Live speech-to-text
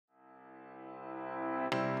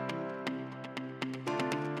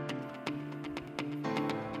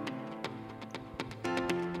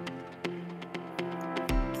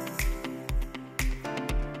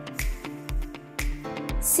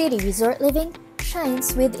City resort living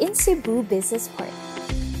shines within Cebu Business Park.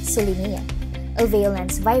 Solinea, Alveo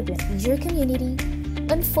Land's vibrant leisure community,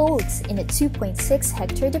 unfolds in a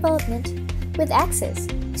 2.6-hectare development with access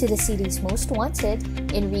to the city's most wanted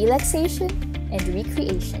in relaxation and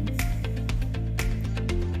recreation.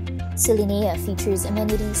 Solinea features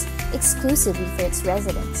amenities exclusively for its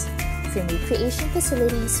residents, from recreation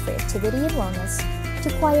facilities for activity and wellness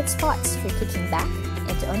to quiet spots for kicking back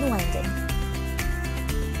and unwinding.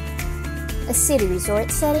 A city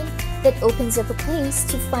resort setting that opens up a place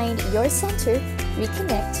to find your center,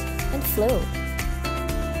 reconnect, and flow.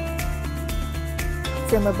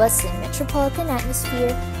 From a bustling metropolitan atmosphere,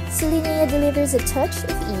 Solinea delivers a touch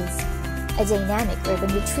of ease, a dynamic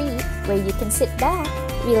urban retreat where you can sit back,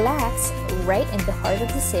 relax, right in the heart of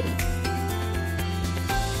the city.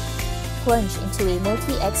 Plunge into a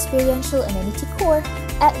multi-experiential amenity core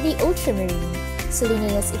at the Ultramarine,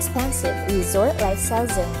 Solinea's expansive resort lifestyle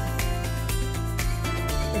zone.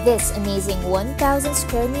 This amazing 1,000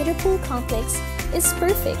 square meter pool complex is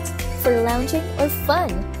perfect for lounging or fun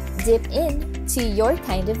dip in to your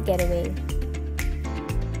kind of getaway.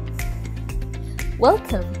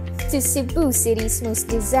 Welcome to Cebu City's most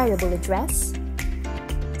desirable address,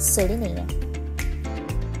 Solinea.